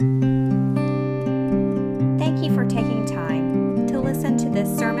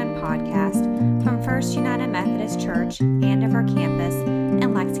Church and of our campus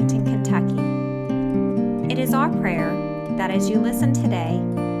in Lexington, Kentucky. It is our prayer that as you listen today,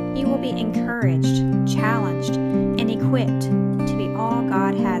 you will be encouraged, challenged, and equipped to be all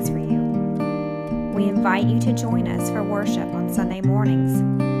God has for you. We invite you to join us for worship on Sunday mornings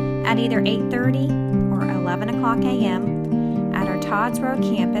at either 8:30 or 11 o'clock a.m. at our Todd's Road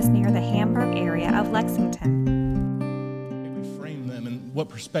campus near the Hamburg area of Lexington. We frame them and what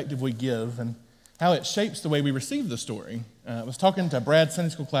perspective we give and how it shapes the way we receive the story. I was talking to Brad's Sunday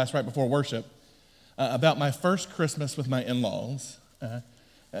school class right before worship about my first Christmas with my in-laws.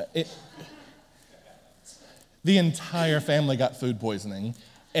 The entire family got food poisoning.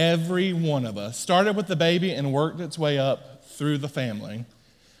 Every one of us started with the baby and worked its way up through the family.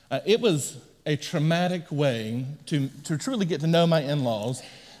 It was a traumatic way to truly get to know my in-laws.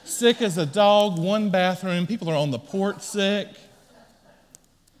 Sick as a dog, one bathroom, people are on the porch sick.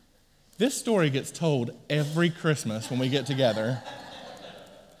 This story gets told every Christmas when we get together.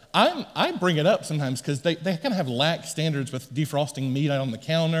 I bring it up sometimes because they kind of have lax standards with defrosting meat out on the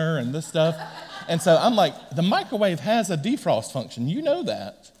counter and this stuff. And so I'm like, the microwave has a defrost function. You know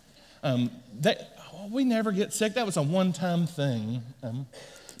that. We never get sick. That was a one-time thing.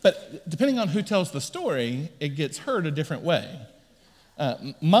 But depending on who tells the story, it gets heard a different way.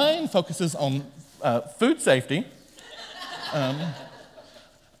 Mine focuses on food safety.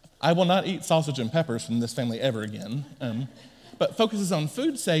 I will not eat sausage and peppers from this family ever again. But focuses on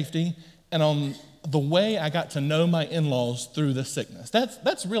food safety and on the way I got to know my in-laws through the sickness.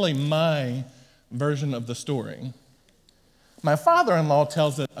 That's really my version of the story. My father-in-law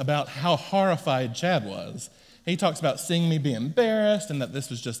tells it about how horrified Chad was. He talks about seeing me be embarrassed and that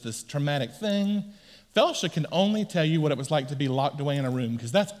this was just this traumatic thing. Felicia can only tell you what it was like to be locked away in a room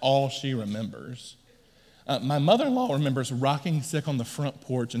because that's all she remembers. My mother-in-law remembers rocking sick on the front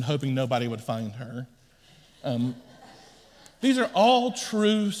porch and hoping nobody would find her. These are all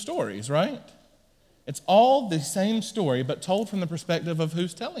true stories, right? It's all the same story, but told from the perspective of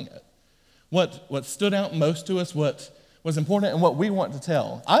who's telling it. What stood out most to us, what was important, and what we want to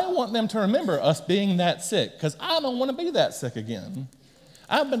tell. I want them to remember us being that sick, because I don't want to be that sick again.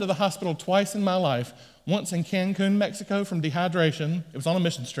 I've been to the hospital twice in my life, once in Cancun, Mexico from dehydration. It was on a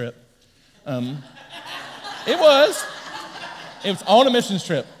missions trip. It was on a missions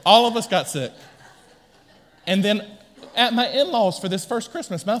trip. All of us got sick. And then at my in-laws for this first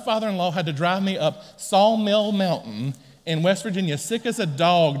Christmas, my father-in-law had to drive me up Sawmill Mountain in West Virginia, sick as a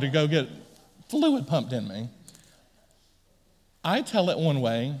dog, to go get fluid pumped in me. I tell it one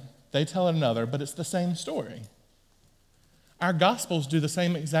way, they tell it another, but it's the same story. Our Gospels do the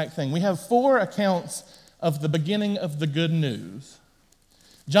same exact thing. We have 4 accounts of the beginning of the good news.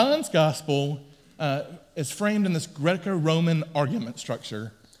 John's Gospel is framed in this Greco-Roman argument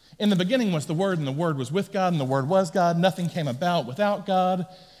structure. In the beginning was the Word, and the Word was with God, and the Word was God. Nothing came about without God.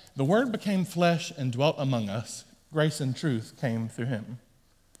 The Word became flesh and dwelt among us. Grace and truth came through him.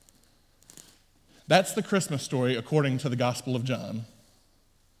 That's the Christmas story according to the Gospel of John.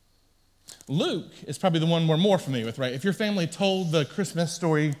 Luke is probably the one we're more familiar with, right? If your family told the Christmas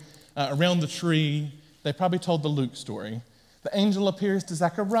story around the tree, they probably told the Luke story. The angel appears to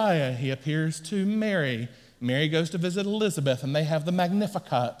Zechariah. He appears to Mary. Mary goes to visit Elizabeth, and they have the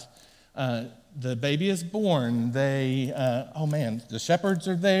Magnificat. The baby is born. The shepherds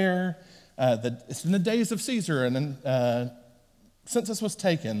are there. It's in the days of Caesar, and then census was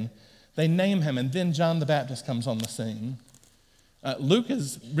taken. They name him, and then John the Baptist comes on the scene. Luke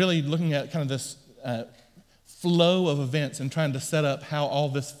is really looking at kind of this flow of events and trying to set up how all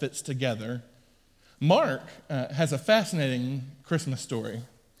this fits together. Mark has a fascinating Christmas story.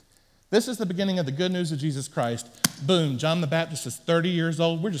 This is the beginning of the good news of Jesus Christ. Boom, John the Baptist is 30 years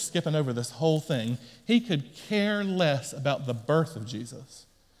old. We're just skipping over this whole thing. He could care less about the birth of Jesus.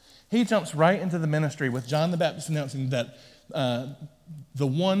 He jumps right into the ministry with John the Baptist announcing that the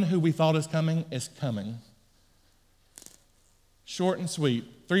one who we thought is coming. Short and sweet.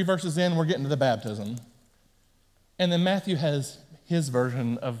 3 verses in, we're getting to the baptism. And then Matthew has his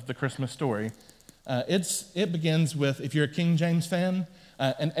version of the Christmas story. It begins with, if you're a King James fan,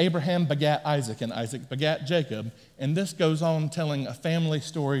 and Abraham begat Isaac, and Isaac begat Jacob. And this goes on telling a family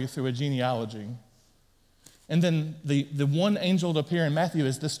story through a genealogy. And then the one angel to appear in Matthew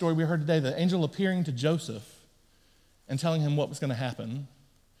is this story we heard today, the angel appearing to Joseph and telling him what was going to happen.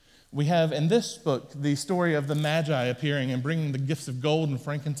 We have in this book the story of the Magi appearing and bringing the gifts of gold and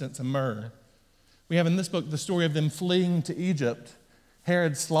frankincense and myrrh. We have in this book the story of them fleeing to Egypt,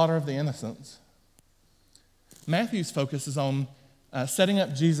 Herod's slaughter of the innocents. Matthew's focus is on setting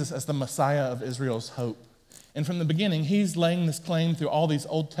up Jesus as the Messiah of Israel's hope. And from the beginning, he's laying this claim through all these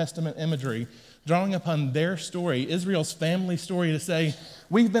Old Testament imagery drawing upon their story, Israel's family story, to say,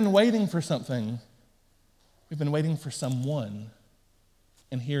 we've been waiting for something. We've been waiting for someone,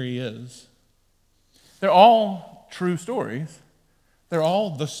 and here he is. They're all true stories. They're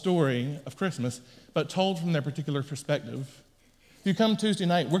all the story of Christmas, but told from their particular perspective. If you come Tuesday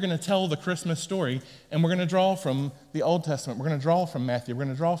night, we're going to tell the Christmas story, and we're going to draw from the Old Testament. We're going to draw from Matthew. We're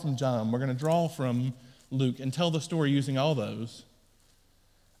going to draw from John. We're going to draw from Luke and tell the story using all those.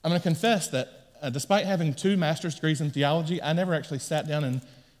 I'm going to confess that despite having 2 master's degrees in theology, I never actually sat down and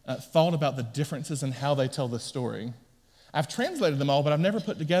thought about the differences in how they tell this story. I've translated them all, but I've never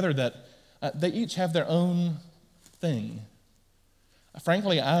put together that they each have their own thing.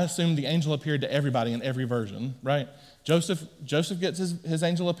 Frankly, I assumed the angel appeared to everybody in every version, right? Joseph gets his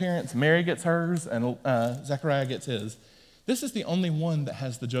angel appearance, Mary gets hers, and Zechariah gets his. This is the only one that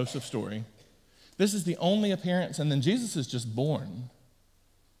has the Joseph story. This is the only appearance, and then Jesus is just born.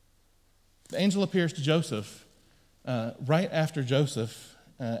 The angel appears to Joseph right after Joseph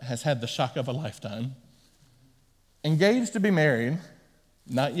has had the shock of a lifetime. Engaged to be married,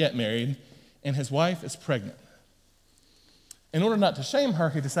 not yet married, and his wife is pregnant. In order not to shame her,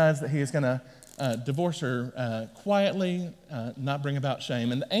 he decides that he is going to divorce her quietly, not bring about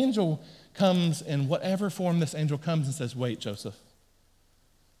shame. And the angel comes in whatever form this angel comes and says, wait, Joseph.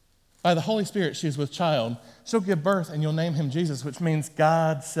 By the Holy Spirit, she is with child. She'll give birth and you'll name him Jesus, which means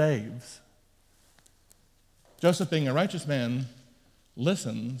God saves. Joseph, being a righteous man,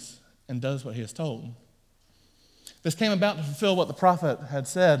 listens and does what he is told. This came about to fulfill what the prophet had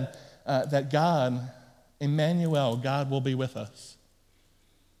said, that God, Emmanuel, God will be with us.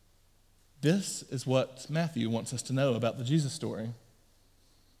 This is what Matthew wants us to know about the Jesus story.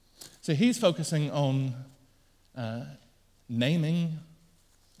 See, he's focusing on naming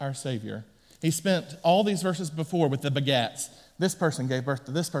our Savior. He spent all these verses before with the begats. This person gave birth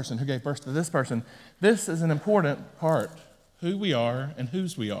to this person, who gave birth to this person. This is an important part, who we are and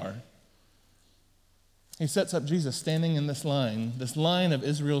whose we are. He sets up Jesus standing in this line of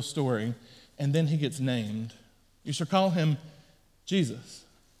Israel's story, and then he gets named. You shall call him Jesus.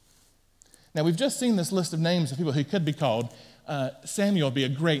 Now, we've just seen this list of names of people who could be called. Samuel would be a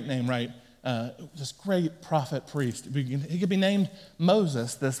great name, right? This great prophet, priest. He could be named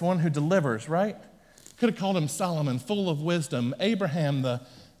Moses, this one who delivers, right? Could have called him Solomon, full of wisdom. Abraham,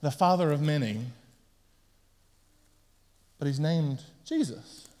 the father of many. But he's named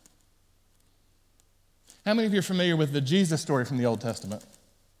Jesus. How many of you are familiar with the Jesus story from the Old Testament?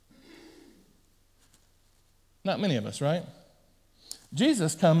 Not many of us, right?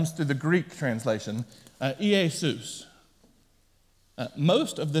 Jesus comes through the Greek translation, Iesus.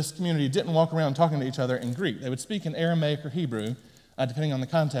 Most of this community didn't walk around talking to each other in Greek. They would speak in Aramaic or Hebrew, depending on the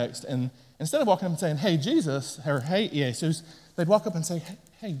context. And instead of walking up and saying, hey, Jesus, or hey, Iesus, they'd walk up and say,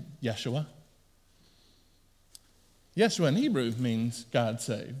 hey, Yeshua. Yeshua in Hebrew means God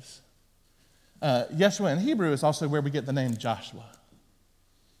saves. Yeshua in Hebrew is also where we get the name Joshua.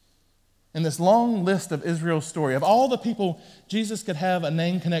 In this long list of Israel's story, of all the people Jesus could have a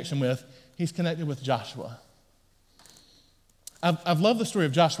name connection with, he's connected with Joshua. I've loved the story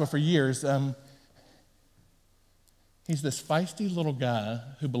of Joshua for years. He's this feisty little guy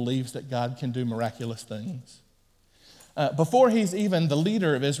who believes that God can do miraculous things. Before he's even the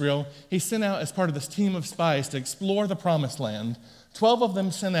leader of Israel, he's sent out as part of this team of spies to explore the promised land. 12 of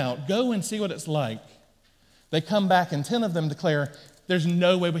them sent out, go and see what it's like. They come back and 10 of them declare, there's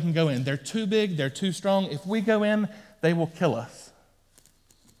no way we can go in. They're too big, they're too strong. If we go in, they will kill us.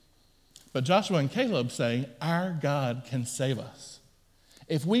 But Joshua and Caleb say, our God can save us.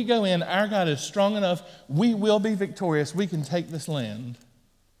 If we go in, our God is strong enough, we will be victorious, we can take this land.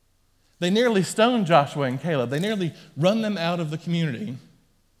 They nearly stone Joshua and Caleb. They nearly run them out of the community.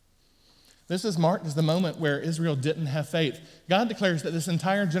 This is marked as the moment where Israel didn't have faith. God declares that this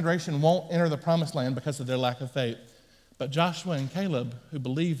entire generation won't enter the promised land because of their lack of faith. But Joshua and Caleb, who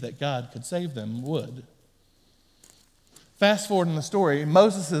believed that God could save them, would. Fast forward in the story,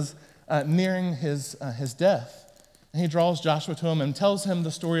 Moses is nearing his death. And he draws Joshua to him and tells him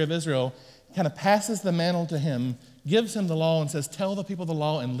the story of Israel, kind of passes the mantle to him, gives him the law and says, tell the people the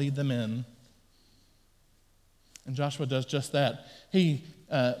law and lead them in. And Joshua does just that. He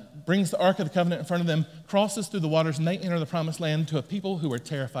brings the Ark of the Covenant in front of them, crosses through the waters, and they enter the promised land to a people who are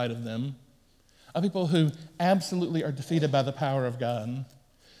terrified of them, a people who absolutely are defeated by the power of God.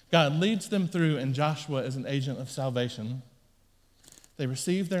 God leads them through, and Joshua is an agent of salvation. They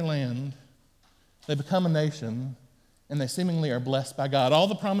receive their land, they become a nation, and they seemingly are blessed by God. All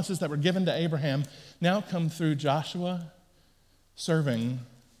the promises that were given to Abraham now come through Joshua serving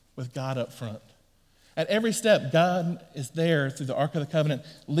with God up front. At every step, God is there through the Ark of the Covenant,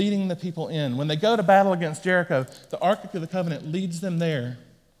 leading the people in. When they go to battle against Jericho, the Ark of the Covenant leads them there.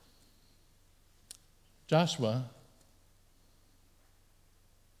 Joshua,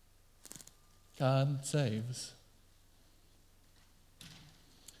 God saves.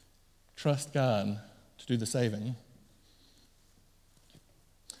 Trust God to do the saving.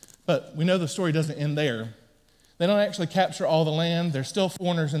 But we know the story doesn't end there. They don't actually capture all the land. There's still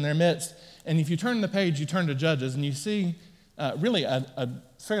foreigners in their midst. And if you turn the page, you turn to Judges, and you see really a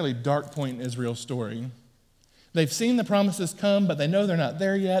fairly dark point in Israel's story. They've seen the promises come, but they know they're not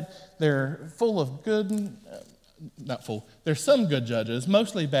there yet. They're full of good, not full. There's some good judges,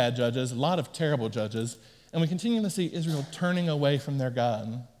 mostly bad judges, a lot of terrible judges. And we continue to see Israel turning away from their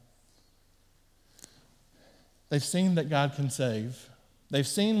God. They've seen that God can save. They've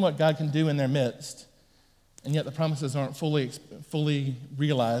seen what God can do in their midst. And yet the promises aren't fully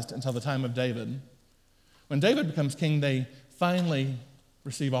realized until the time of David. When David becomes king, they finally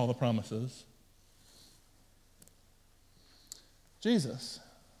receive all the promises. Jesus,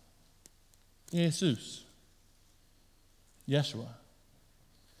 Yeshua,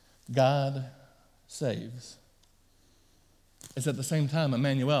 God saves. It's at the same time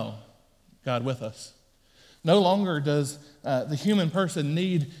Emmanuel, God with us. No longer does the human person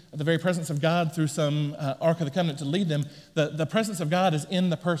need the very presence of God through some Ark of the Covenant to lead them. The presence of God is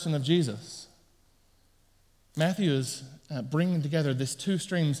in the person of Jesus. Matthew is bringing together these two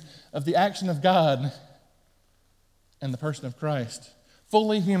streams of the action of God and the person of Christ.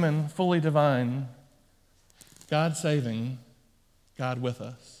 Fully human, fully divine, God saving, God with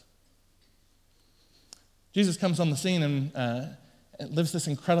us. Jesus comes on the scene and lives this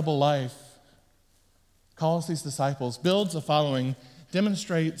incredible life, calls these disciples, builds a following,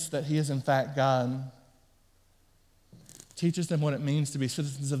 demonstrates that he is in fact God, teaches them what it means to be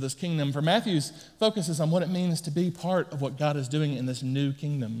citizens of this kingdom. For Matthew's focus is on what it means to be part of what God is doing in this new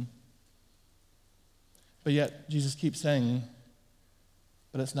kingdom. But yet, Jesus keeps saying,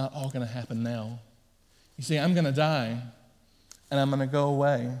 but it's not all going to happen now. You see, I'm going to die, and I'm going to go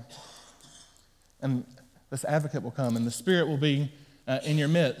away, and this advocate will come, and the Spirit will be in your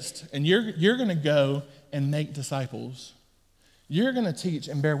midst, and you're going to go and make disciples. You're going to teach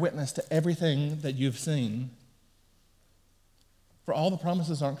and bear witness to everything that you've seen. For all the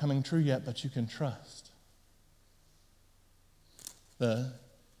promises aren't coming true yet, but you can trust.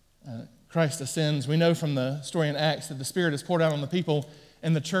 Christ ascends. We know from the story in Acts that the Spirit is poured out on the people,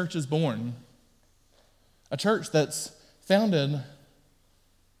 and the church is born. A church that's founded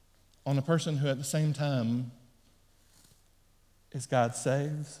on a person who at the same time is God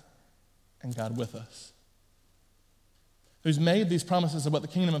saves and God with us, who's made these promises of what the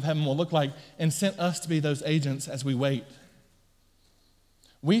kingdom of heaven will look like and sent us to be those agents as we wait.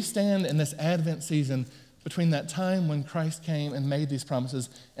 We stand in this Advent season between that time when Christ came and made these promises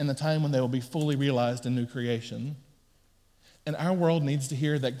and the time when they will be fully realized in new creation. And our world needs to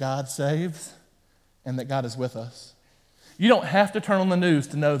hear that God saves and that God is with us. You don't have to turn on the news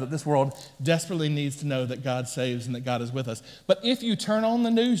to know that this world desperately needs to know that God saves and that God is with us. But if you turn on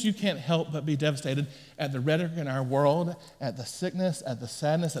the news, you can't help but be devastated at the rhetoric in our world, at the sickness, at the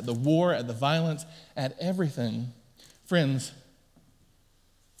sadness, at the war, at the violence, at everything. Friends,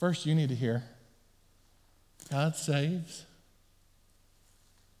 first you need to hear God saves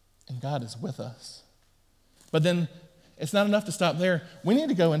and God is with us. But then it's not enough to stop there. We need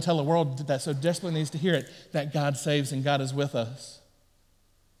to go and tell a world that so desperately needs to hear it that God saves and God is with us.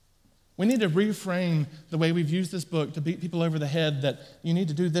 We need to reframe the way we've used this book to beat people over the head that you need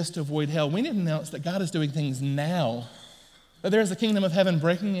to do this to avoid hell. We need to announce that God is doing things now, that there is a kingdom of heaven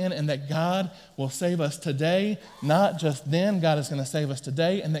breaking in and that God will save us today, not just then. God is going to save us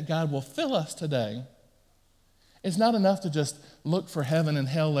today and that God will fill us today. It's not enough to just look for heaven and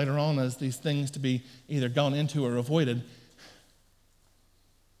hell later on as these things to be either gone into or avoided.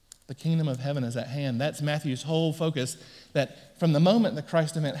 The kingdom of heaven is at hand. That's Matthew's whole focus, that from the moment the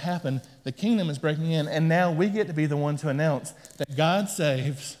Christ event happened, the kingdom is breaking in, and now we get to be the ones who announce that God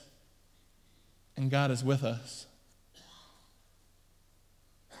saves and God is with us.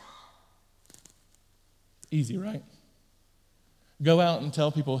 Easy, right? Go out and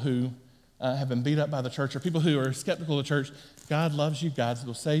tell people who have been beat up by the church, or people who are skeptical of the church, God loves you, God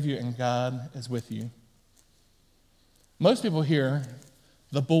will save you, and God is with you. Most people hear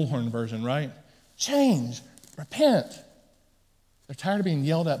the bullhorn version, right? Change, repent. They're tired of being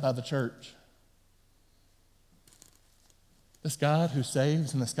yelled at by the church. This God who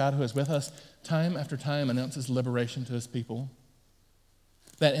saves and this God who is with us, time after time announces liberation to his people.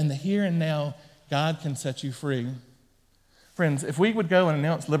 That in the here and now, God can set you free. Friends, if we would go and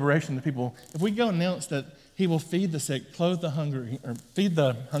announce liberation to people, if we go and announce that he will feed the sick, clothe the hungry, or feed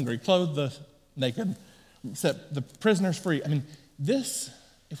the hungry, clothe the naked, set the prisoners free. I mean, this,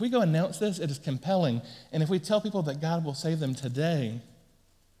 if we go announce this, it is compelling. And if we tell people that God will save them today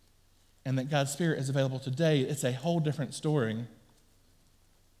and that God's Spirit is available today, it's a whole different story.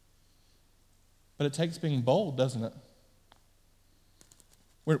 But it takes being bold, doesn't it?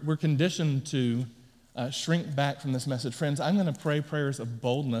 We're conditioned to shrink back from this message. Friends, I'm going to pray prayers of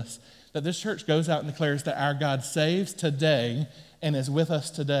boldness that this church goes out and declares that our God saves today and is with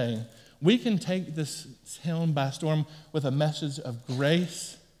us today. We can take this hymn by storm with a message of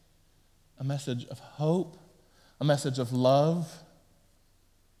grace, a message of hope, a message of love.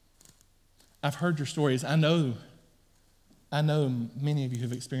 I've heard your stories. I know many of you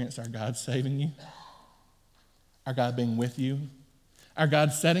have experienced our God saving you, our God being with you, our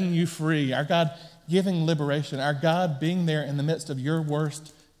God setting you free, our God giving liberation, our God being there in the midst of your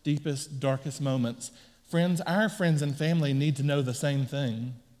worst, deepest, darkest moments. Friends, our friends and family need to know the same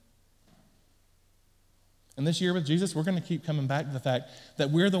thing. And this year with Jesus, we're going to keep coming back to the fact that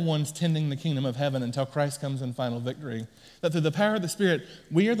we're the ones tending the kingdom of heaven until Christ comes in final victory. That through the power of the Spirit,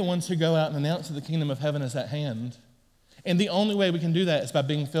 we are the ones who go out and announce that the kingdom of heaven is at hand. And the only way we can do that is by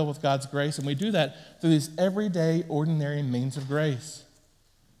being filled with God's grace. And we do that through these everyday, ordinary means of grace.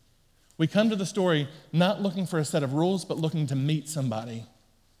 We come to the story not looking for a set of rules, but looking to meet somebody.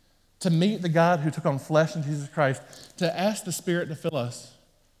 To meet the God who took on flesh in Jesus Christ. To ask the Spirit to fill us.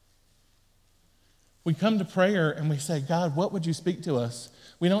 We come to prayer and we say, God, what would you speak to us?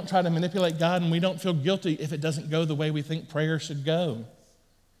 We don't try to manipulate God, and we don't feel guilty if it doesn't go the way we think prayer should go.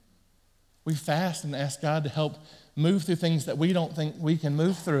 We fast and ask God to help move through things that we don't think we can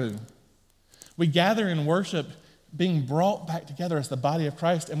move through. We gather in worship, being brought back together as the body of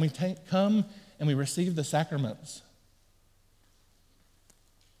Christ, and we come and we receive the sacraments.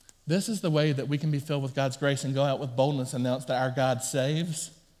 This is the way that we can be filled with God's grace and go out with boldness and announce that our God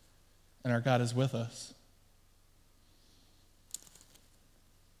saves and our God is with us.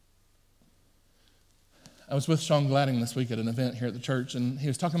 I was with Sean Gladding this week at an event here at the church, and he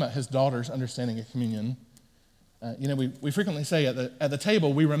was talking about his daughter's understanding of communion. We frequently say at the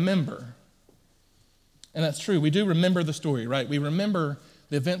table, we remember. And that's true. We do remember the story, right? We remember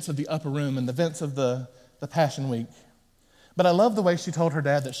the events of the upper room and the events of the Passion Week. But I love the way she told her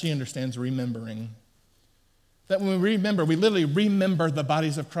dad that she understands remembering. That when we remember, we literally remember the body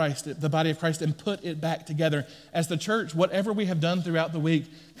of Christ, and put it back together. As the church, whatever we have done throughout the week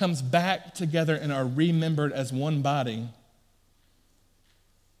comes back together and are remembered as one body.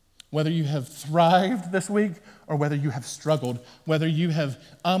 Whether you have thrived this week or whether you have struggled, whether you have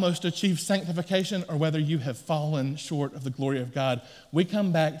almost achieved sanctification or whether you have fallen short of the glory of God, we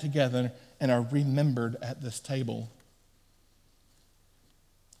come back together and are remembered at this table.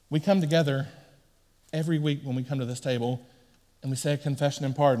 We come together every week when we come to this table and we say a confession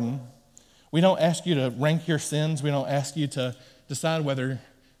and pardon. We don't ask you to rank your sins. We don't ask you to decide whether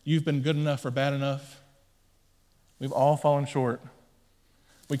you've been good enough or bad enough. We've all fallen short.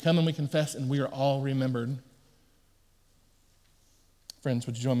 We come and we confess, and we are all remembered. Friends,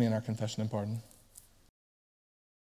 would you join me in our confession and pardon?